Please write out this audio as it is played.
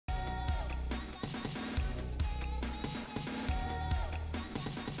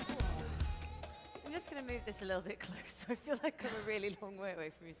move this a little bit closer. I feel like I'm a really long way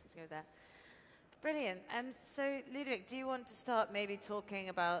away from you, so go there. Brilliant. So, Ludovic, do you want to start maybe talking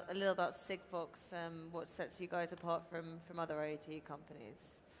about a little about SIGFOX, what sets you guys apart from other IoT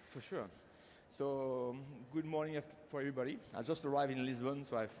companies? For sure. So, good morning for everybody. I just arrived in Lisbon,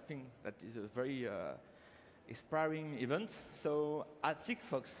 so I think that is a very inspiring event. So, at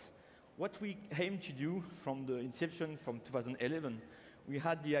SIGFOX, what we aim to do from the inception from 2011, we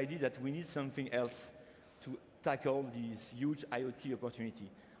had the idea that we need something else to tackle this huge IoT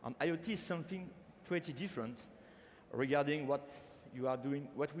opportunity. And IoT is something pretty different regarding what we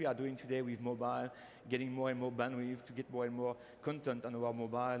are doing today with mobile, getting more and more bandwidth to get more and more content on our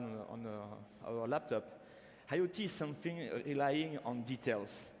mobile, on our laptop. IoT is something relying on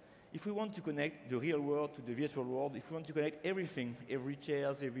details. If we want to connect the real world to the virtual world, if we want to connect everything, every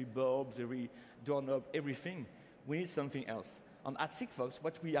chairs, every bulbs, every doorknob, everything, we need something else. And at SIGFOX,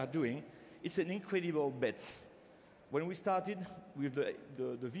 what we are doing, it's an incredible bet. When we started with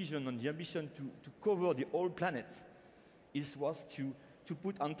the vision and the ambition to cover the whole planet, it was to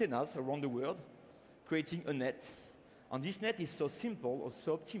put antennas around the world, creating a net. And this net is so simple or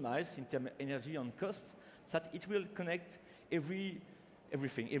so optimized in terms of energy and cost that it will connect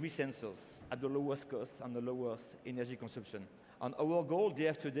everything, every sensors at the lowest cost and the lowest energy consumption. And our goal day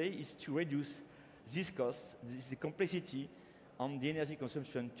after day is to reduce this cost, the complexity, on the energy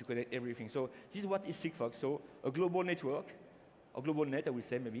consumption to connect everything. So this is what is SIGFOX. So a global network, a global net, I would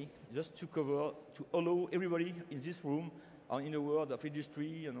say maybe, just to cover, to allow everybody in this room and in the world of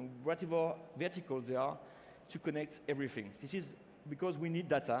industry and whatever verticals they are, to connect everything. This is because we need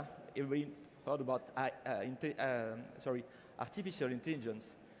data. Everybody heard about artificial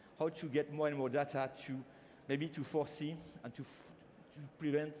intelligence, how to get more and more data to maybe to foresee and to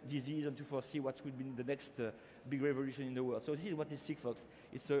prevent disease and to foresee what would be the next big revolution in the world. So this is what is SIGFOX.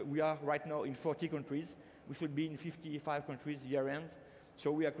 We are right now in 40 countries. We should be in 55 countries year-end.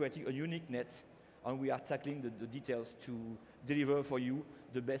 So we are creating a unique net, and we are tackling the details to deliver for you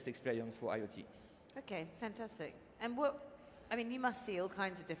the best experience for IoT. Okay, fantastic. And you must see all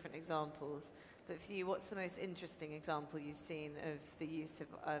kinds of different examples, but for you, what's the most interesting example you've seen of the use of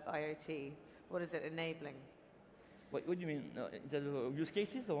IoT? What is it enabling? What do you mean? The use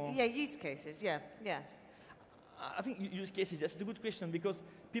cases? Or? Yeah, use cases, yeah. I think use cases, that's a good question, because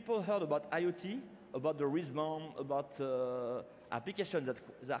people heard about IoT, about the wristband, about applications that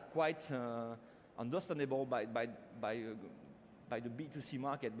are quite understandable by the B2C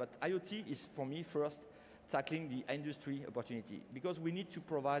market. But IoT is, for me, first tackling the industry opportunity, because we need to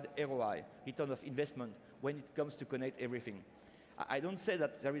provide ROI, return of investment, when it comes to connect everything. I don't say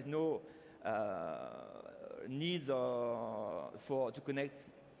that there is no needs to connect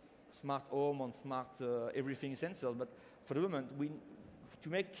smart home and smart everything sensors, but for the moment,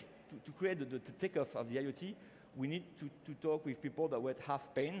 to create the takeoff of the IoT, we need to talk with people that would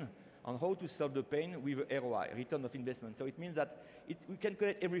have pain on how to solve the pain with ROI, return of investment. So it means that we can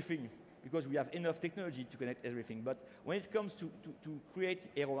connect everything because we have enough technology to connect everything. But when it comes to create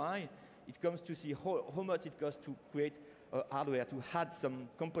ROI, it comes to see how much it costs to create hardware, to add some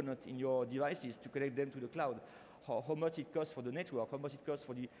component in your devices to connect them to the cloud, how much it costs for the network, how much it costs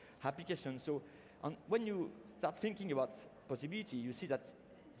for the application. So when you start thinking about possibility, you see that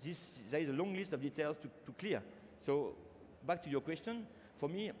there is a long list of details to clear. So back to your question, for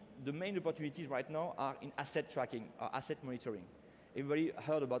me, the main opportunities right now are in asset tracking, or asset monitoring. Everybody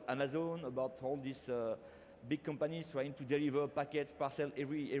heard about Amazon, about all these big companies trying to deliver packets, parcels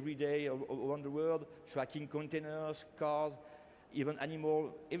every day around the world, tracking containers, cars, even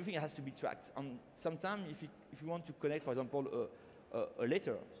animals. Everything has to be tracked. And sometimes, if you want to connect, for example, a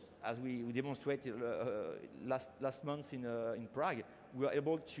letter, as we demonstrated last month in Prague, we were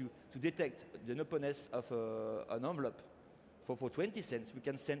able to detect the openness of an envelope. For 20 cents, we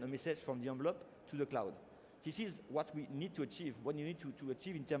can send a message from the envelope to the cloud. This is what we need to achieve, what you need to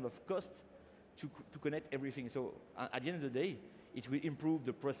achieve in terms of cost to connect everything. So at the end of the day, it will improve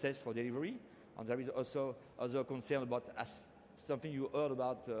the process for delivery. And there is also other concern about something you heard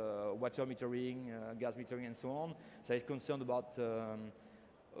about water metering, gas metering, and so on. There is concern about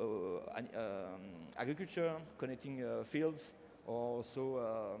agriculture, connecting fields, or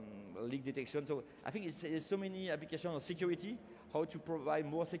also leak detection. So I think there's so many applications of security, how to provide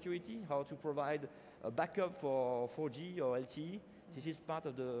more security, how to provide a backup for 4G or LTE. This is part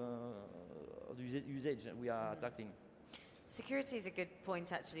of the usage we are tackling. Security is a good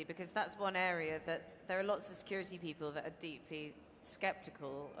point, actually, because that's one area that there are lots of security people that are deeply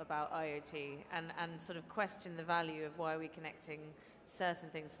skeptical about IoT and sort of question the value of why we're connecting certain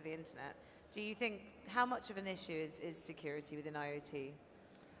things to the internet. Do you think, how much of an issue is security within IoT?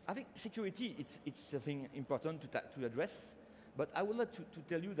 I think security, it's something important to address, but I would like to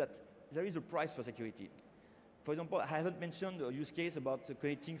tell you that there is a price for security. For example, I haven't mentioned a use case about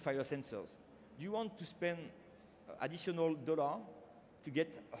connecting fire sensors. Do you want to spend additional dollar to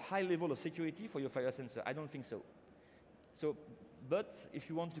get a high level of security for your fire sensor? I don't think so. But if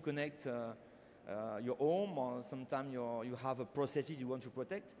you want to connect your home, or sometimes you have a processes you want to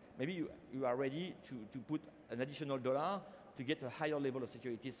protect, maybe you are ready to put an additional dollar to get a higher level of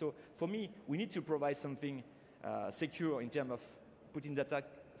security. So for me, we need to provide something secure in terms of putting data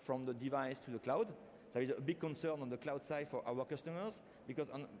from the device to the cloud. There is a big concern on the cloud side for our customers, because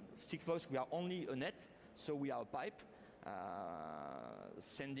on SIGFOX we are only a net, so we are a pipe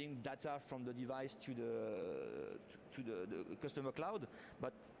sending data from the device to the customer cloud.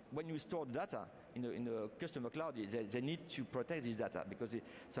 But when you store data in the customer cloud, they need to protect this data, because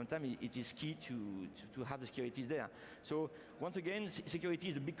sometimes it is key to have the security there. So once again, security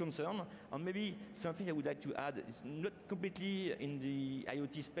is a big concern. And maybe something I would like to add is not completely in the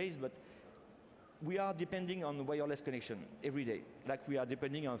IoT space, but we are depending on wireless connection every day, like we are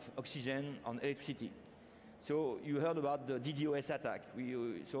depending on oxygen, on electricity. So you heard about the DDoS attack.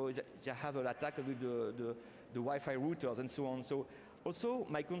 So they have an attack with the Wi-Fi routers and so on. So also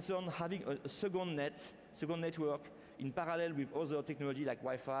my concern having a second network in parallel with other technology like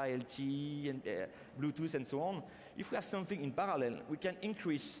Wi-Fi, LTE, and Bluetooth and so on. If we have something in parallel, we can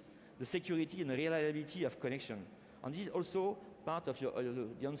increase the security and the reliability of connection. And this is also part of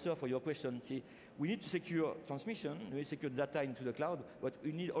the answer for your question. See, we need to secure transmission, we need to secure data into the cloud, but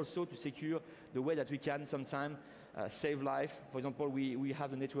we need also to secure the way that we can sometimes save life. For example, we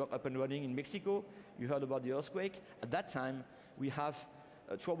have the network up and running in Mexico. You heard about the earthquake. At that time, we have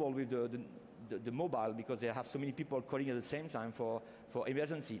trouble with the mobile, because they have so many people calling at the same time for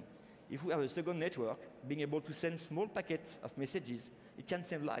emergency. If we have a second network, being able to send small packets of messages, it can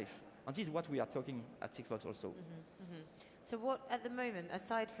save life. And this is what we are talking at SIGFOX also. Mm-hmm, mm-hmm. So what, at the moment,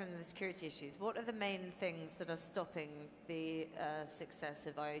 aside from the security issues, what are the main things that are stopping the success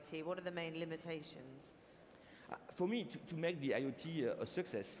of IoT? What are the main limitations? For me, to make the IoT a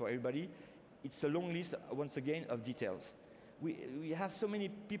success for everybody, it's a long list, once again, of details. We have so many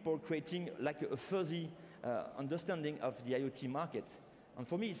people creating like a fuzzy understanding of the IoT market. And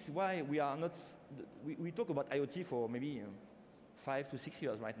for me, it's why we are not, we talk about IoT for maybe 5 to 6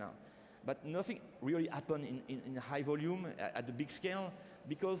 years right now. But nothing really happened in high volume at the big scale,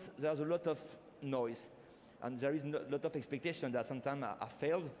 because there's a lot of noise. And there is a lot of expectation that sometimes are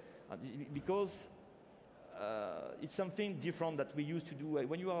failed, because it's something different that we used to do.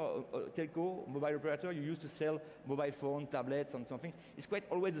 When you are a telco, mobile operator, you used to sell mobile phone, tablets, and something. It's quite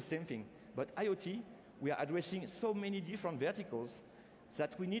always the same thing. But IoT, we are addressing so many different verticals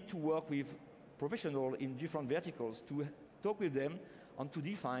that we need to work with professionals in different verticals to talk with them and to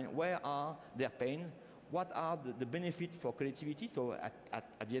define where are their pains, what are the benefits for connectivity. So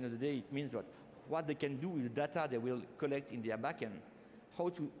at the end of the day, it means that what they can do with the data they will collect in their backend, how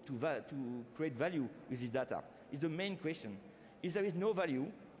to create value with this data is the main question. If there is no value,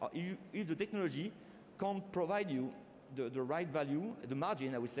 or if the technology can't provide you the right value, the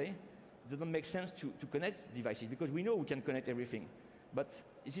margin, I would say, it doesn't make sense to connect devices, because we know we can connect everything. But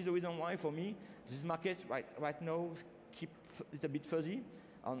this is the reason why, for me, this market right now keep a little bit fuzzy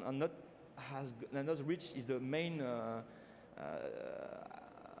and not reached is the main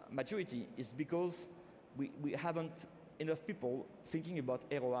maturity. Is because we haven't enough people thinking about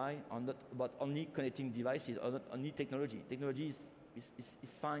ROI and not about only connecting devices or not only technology. Technology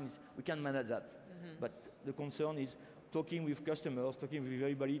is fine, we can manage that. Mm-hmm. But the concern is talking with customers, talking with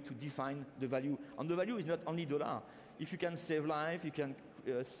everybody to define the value. And the value is not only dollar. If you can save life, you can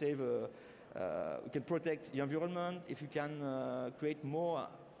you can protect the environment. If you can create more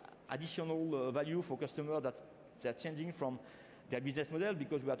additional value for customers that they are changing from their business model,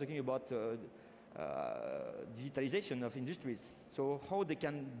 because we are talking about digitalization of industries. So how they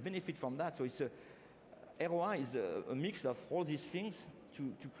can benefit from that. So it's ROI is a mix of all these things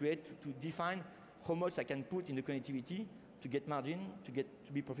to define how much I can put in the connectivity to get margin,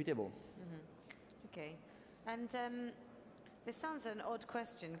 to be profitable. Mm-hmm. Okay. And this sounds an odd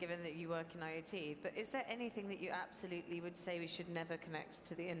question, given that you work in IoT, but is there anything that you absolutely would say we should never connect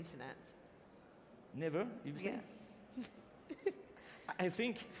to the internet? Never, you say? Yeah. I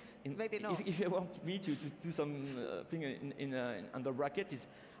think, maybe not. If you want me to do some thing under bracket, is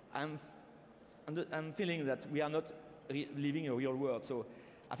I'm feeling that we are not living a real world. So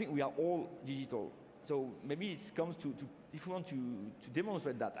I think we are all digital. So maybe it comes to if you want to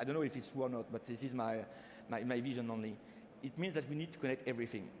demonstrate that, I don't know if it's true or not, but this is my vision only. It means that we need to connect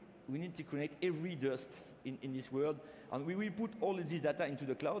everything. we need to connect every dust in this world, and we will put all this data into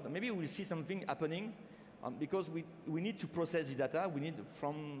the cloud. Maybe we'll see something happening, because we need to process the data. We need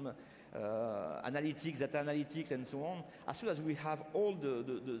from analytics, data analytics, and so on. As soon as we have all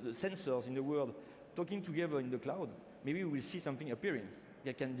the sensors in the world talking together in the cloud, maybe we will see something appearing.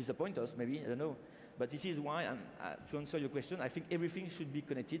 That can disappoint us, maybe, I don't know. But this is why, to answer your question, I think everything should be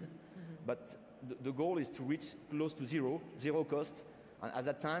connected. But the goal is to reach close to zero cost. And at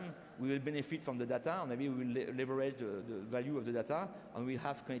that time, we will benefit from the data, and maybe we will leverage the value of the data, and we'll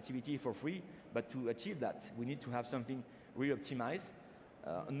have connectivity for free. But to achieve that, we need to have something really optimized.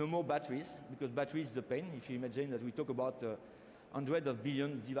 No more batteries, because batteries is the pain. If you imagine that we talk about hundreds of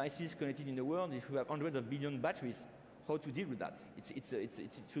billion devices connected in the world, if we have hundreds of billion batteries, how to deal with that?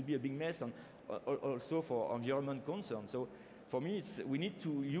 It should be a big mess, and also for environment concern. So for me, we need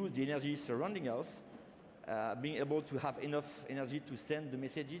to use the energy surrounding us, being able to have enough energy to send the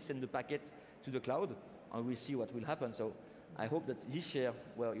messages, send the packet to the cloud, and we'll see what will happen. So I hope that this year,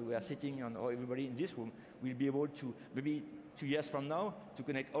 well, we are sitting, or everybody in this room will be able to, maybe 2 years from now, to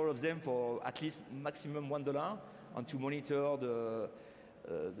connect all of them for at least maximum $1, and to monitor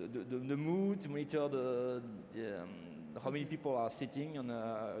the mood, to monitor how many people are sitting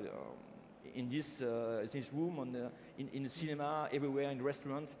in this room, in the cinema, everywhere, in the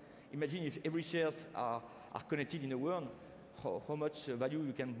restaurant. Imagine if every shares are connected in the world, how much value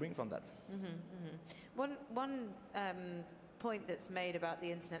you can bring from that. One point that's made about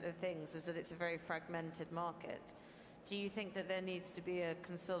the Internet of Things is that it's a very fragmented market. Do you think that there needs to be a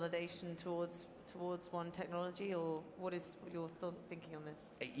consolidation towards one technology, or what is your thinking on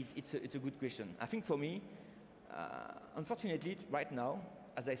this? It's a good question. I think for me, unfortunately, right now,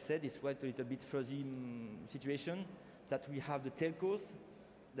 as I said, it's quite a little bit fuzzy situation that we have the telcos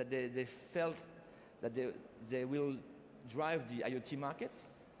that they felt that they will drive the IoT market,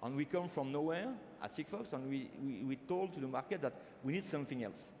 and we come from nowhere at SIGFOX, and we told to the market that we need something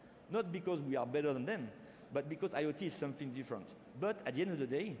else. Not because we are better than them, but because IoT is something different. But at the end of the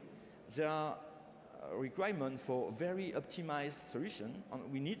day, there are requirements for very optimized solution,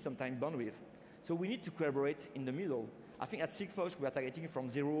 and we need sometimes bandwidth. So we need to collaborate in the middle. I think at SIGFOX we are targeting from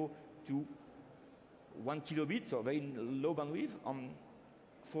 0 to 1 kilobit, so very low bandwidth, on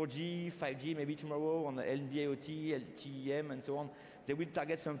 4G, 5G, maybe tomorrow on the NB-IoT, LTE-M, and so on. They will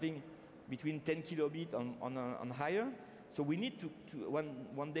target something between 10 kilobit on higher. So we need to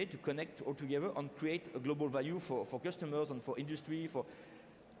one day to connect all together and create a global value for customers and for industry. For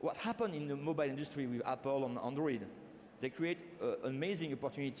what happened in the mobile industry with Apple and Android, they create an amazing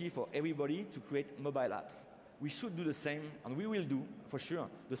opportunity for everybody to create mobile apps. We should do the same, and we will do, for sure,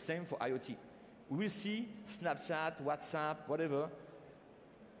 the same for IoT. We will see Snapchat, WhatsApp, whatever,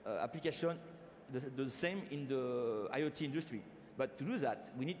 application, the same in the IoT industry. But to do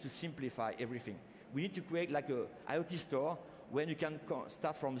that, we need to simplify everything. We need to create like a IoT store when you can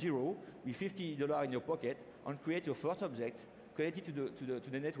start from zero with $50 in your pocket and create your first object, connect it to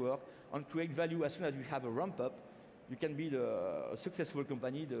the network, and create value as soon as you have a ramp up. You can be a successful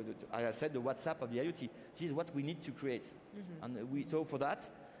company, as I said, the WhatsApp of the IoT. This is what we need to create. And so for that,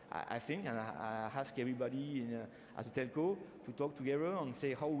 I think, and I ask everybody at the telco to talk together and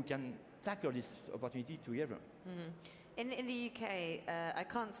say how we can tackle this opportunity together. In the UK, I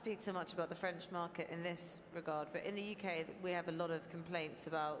can't speak so much about the French market in this regard, but in the UK we have a lot of complaints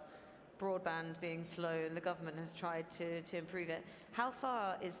about broadband being slow, and the government has tried to improve it. How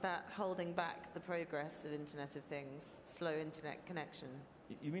far is that holding back the progress of Internet of Things, slow internet connection?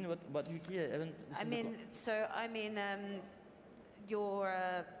 You mean what UK? I mean your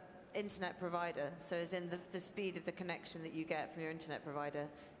internet provider, so as in the speed of the connection that you get from your internet provider,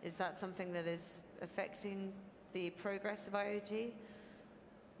 is that something that is affecting the progress of IoT?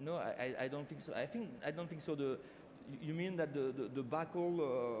 No, I don't think so. I don't think so. You mean that the backhaul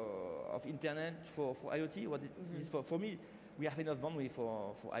of internet for IoT? What it is for me, we have enough bandwidth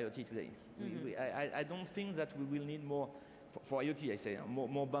for IoT today. I don't think that we will need more for IoT. I say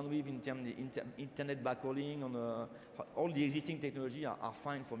more bandwidth in terms of internet backhauling, and all the existing technology are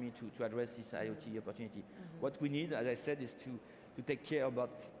fine for me to address this IoT opportunity. What we need, as I said, is to take care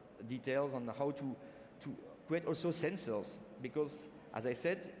about details on how to create also sensors, because as I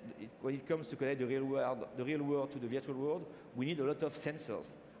said, when it comes to connect the real world to the virtual world, we need a lot of sensors,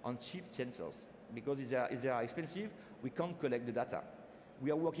 and cheap sensors, because if they are expensive, we can't collect the data.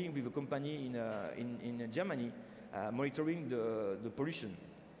 We are working with a company in Germany monitoring the pollution.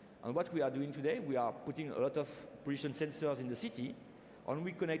 And what we are doing today, we are putting a lot of pollution sensors in the city, and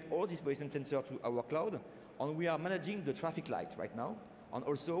we connect all these pollution sensors to our cloud, and we are managing the traffic lights right now. And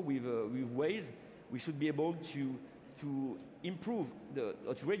also with Waze, we should be able to to improve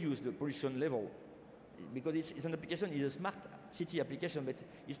or to reduce the pollution level, because it's an application, it's a smart city application, but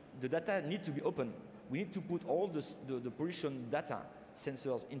the data needs to be open. We need to put all the pollution data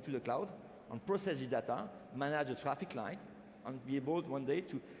sensors into the cloud and process the data, manage the traffic light, and be able one day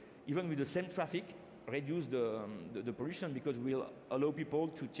to, even with the same traffic, reduce the pollution, because we'll allow people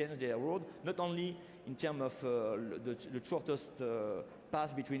to change their road, not only in terms of the shortest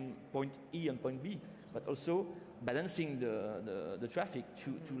path between point E and point B, but also balancing the traffic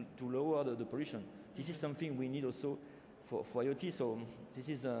to lower the pollution. This is something we need also for IoT, so this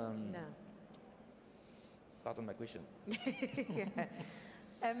is part of my question. Yeah.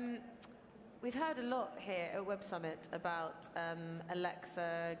 We've heard a lot here at Web Summit about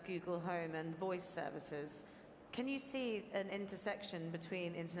Alexa, Google Home and voice services. Can you see an intersection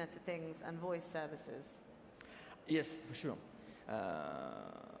between Internet of Things and voice services? Yes, for sure.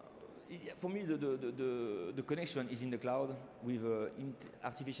 For me, the connection is in the cloud with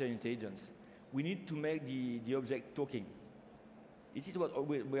artificial intelligence. We need to make the object talking. This is what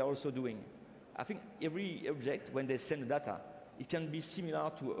we are also doing. I think every object, when they send the data, it can be similar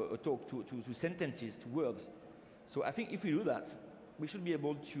to a talk, to sentences, to words. So I think if we do that, we should be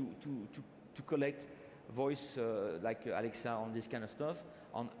able to collect voice like Alexa on this kind of stuff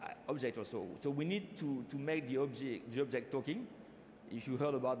on object also. So we need to make the object talking. If you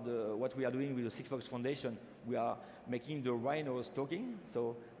heard about what we are doing with the SIGFOX Foundation, we are making the rhinos talking.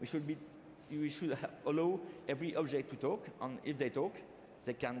 So we should allow every object to talk, and if they talk,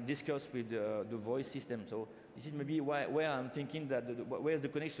 they can discuss with the voice system. So this is maybe where I'm thinking that where's the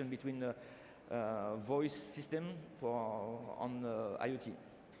connection between the voice system on IoT.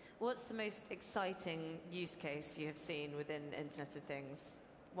 What's the most exciting use case you have seen within Internet of Things?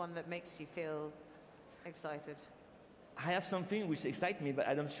 One that makes you feel excited? I have something which excites me, but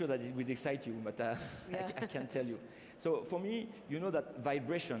I'm not sure that it will excite you, but yeah. I can tell you. So for me, you know that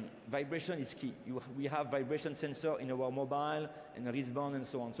vibration is key. We have vibration sensor in our mobile and a wristband and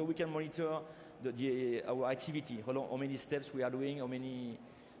so on. So we can monitor our activity, how many steps we are doing, how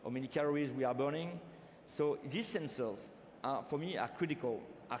many calories we are burning. So these sensors, for me, are critical,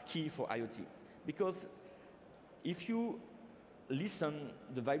 are key for IoT. Because if you listen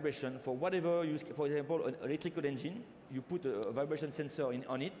the vibration for whatever use, for example, an electrical engine, you put a vibration sensor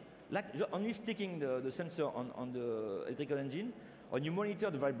on it, like only sticking the sensor on the electrical engine, and you monitor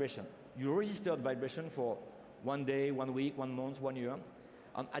the vibration. You register the vibration for 1 day, 1 week, 1 month, 1 year.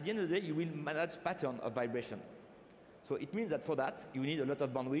 And at the end of the day, you will manage pattern of vibration. So it means that for that, you need a lot of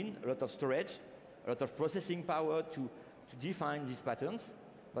bandwidth, a lot of storage, a lot of processing power to define these patterns.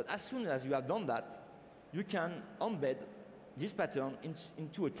 But as soon as you have done that, you can embed this pattern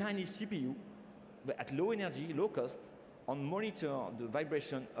into a tiny CPU at low energy, low cost, and monitor the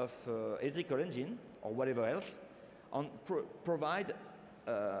vibration of electrical engine or whatever else, and provide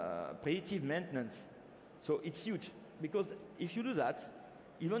predictive maintenance. So it's huge, because if you do that,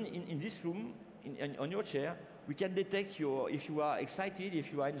 even in this room, on your chair, we can detect if you are excited,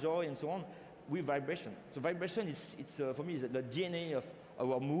 if you are enjoy, and so on, with vibration. So vibration for me, is the DNA of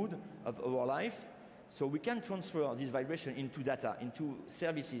our mood, of our life. So we can transfer this vibration into data, into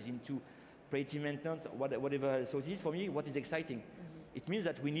services, into predictive maintenance, whatever. So this is, for me, what is exciting. Mm-hmm. It means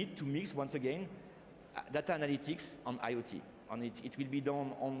that we need to mix, once again, data analytics and IoT. And it will be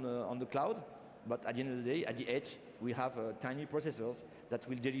done on the cloud, but at the end of the day, at the edge, we have tiny processors that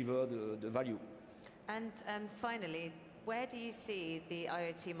will deliver the value. And finally, where do you see the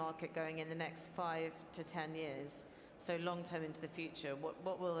IoT market going in the next 5 to 10 years? So long term into the future,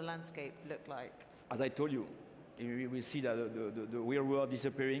 what will the landscape look like? As I told you, we will see that the real world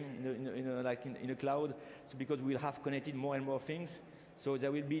disappearing in a cloud, so because we'll have connected more and more things. So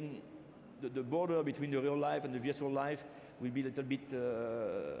there will be the border between the real life and the virtual life will be a little bit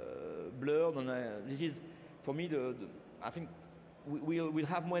blurred. And this is, for me, I think we'll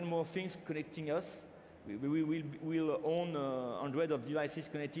have more and more things connecting us. We'll own hundreds of devices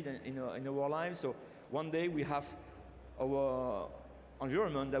connected in our lives. So one day we have our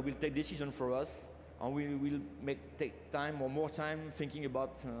environment that will take decisions for us, and we will take time or more time thinking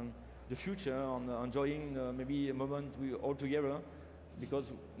about the future and enjoying maybe a moment all together, because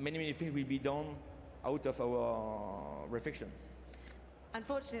many things will be done out of our reflection.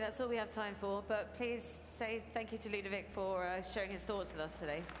 Unfortunately, that's all we have time for, but please say thank you to Ludovic for sharing his thoughts with us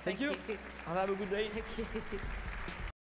today. Thank you. And have a good day. Thank you.